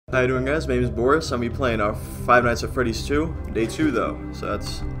How you doing, guys? My name is Boris. I'm gonna be playing our Five Nights at Freddy's 2, day 2 though, so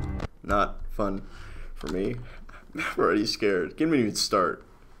that's not fun for me. I'm already scared. Can't even start.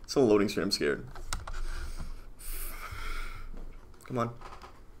 It's on the loading screen. I'm scared. Come on,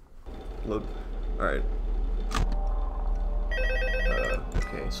 load. All right.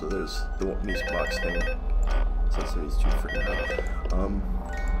 Okay, so there's the music box thing. Since these two freaking out.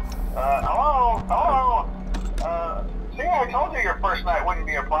 Hello? See, I told you your first night wouldn't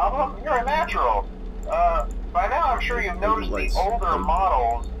be a problem. You're a natural. By now I'm sure you've noticed the older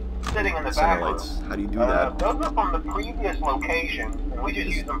models sitting in the back room. How do you do that? Those are from the previous location, and we just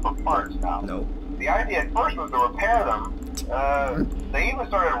use them for parts now. No. The idea at first was to repair them. They even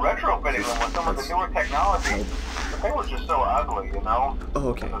started retrofitting them with some of the newer technology. But they were just so ugly, you know? Oh,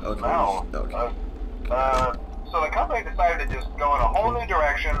 okay, The okay. smell. So the company decided to just go in a whole new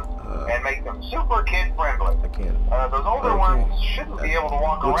direction and make them super kid friendly. I can't. Those older ones shouldn't be able to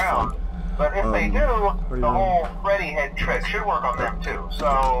walk around, but if they do, the whole Freddy head trick should work on them too.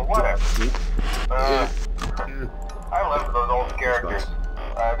 So whatever. I love those old characters.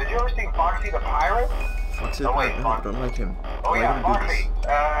 Did you ever see Foxy the Pirate? Foxy Oh wait, I don't like him. Oh yeah, Foxy.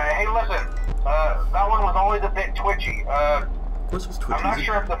 Hey listen, that one was always a bit twitchy. I'm not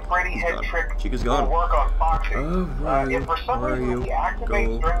sure if the Freddy head trick will work on Foxy. If for some reason he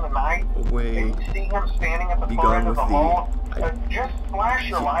activates during the night, and you see him standing at the far end of the hall, just flash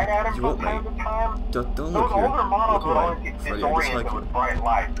your light at him from time to time. Those older models would always get disoriented with bright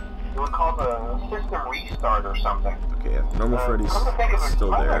light. It would cause a system restart or something. Okay, yeah. Normal Freddy's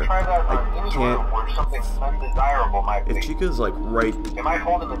still there. I can't. Where something undesirable might be. If Chica's like right, it might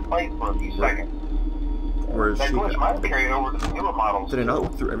hold him in place for a few seconds. Where's that glitch might carry over to the newer models. Did I not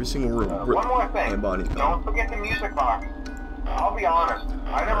look through every single room? One more thing. Don't forget the music box. I'll be honest.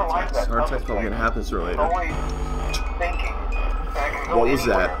 I never liked that. Hard Attack's probably gonna happen sooner or later. Always thinking. What was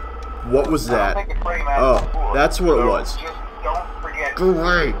that? What was that? Oh, that's what it was. Just don't forget. Go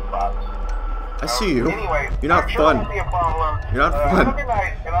away. I see you. Anyway, you're not fun. You're not fun. Have a good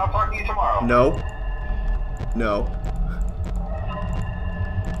night, and I'll talk to you tomorrow. No. No.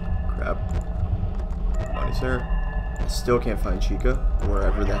 Crap. Bonnie's here. I still can't find Chica.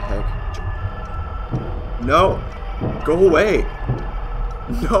 Wherever the heck. No. Go away.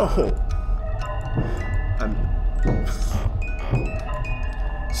 No.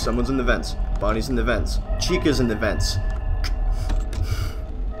 Someone's in the vents. Bonnie's in the vents. Chica's in the vents.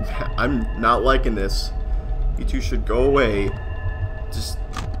 I'm not liking this. You two should go away. Just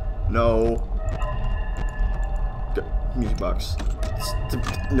no. Music box.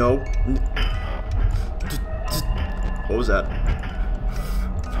 No. What was that?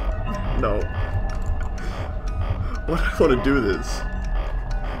 No. What do I want to do this?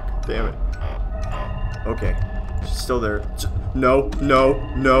 Damn it. Okay. She's still there. No. No.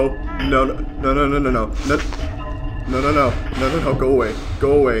 No. No. No. No. No. No. No. No. No, no, no, no, no, no, go away,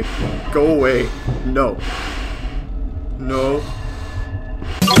 go away, go away, no, no.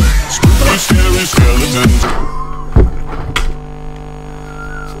 Spooky, scary skeletons.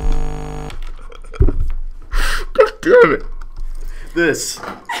 God damn it. This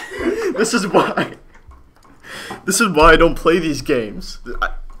is why I don't play these games.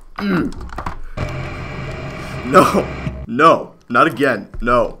 No, no, not again,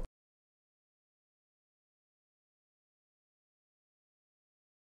 no.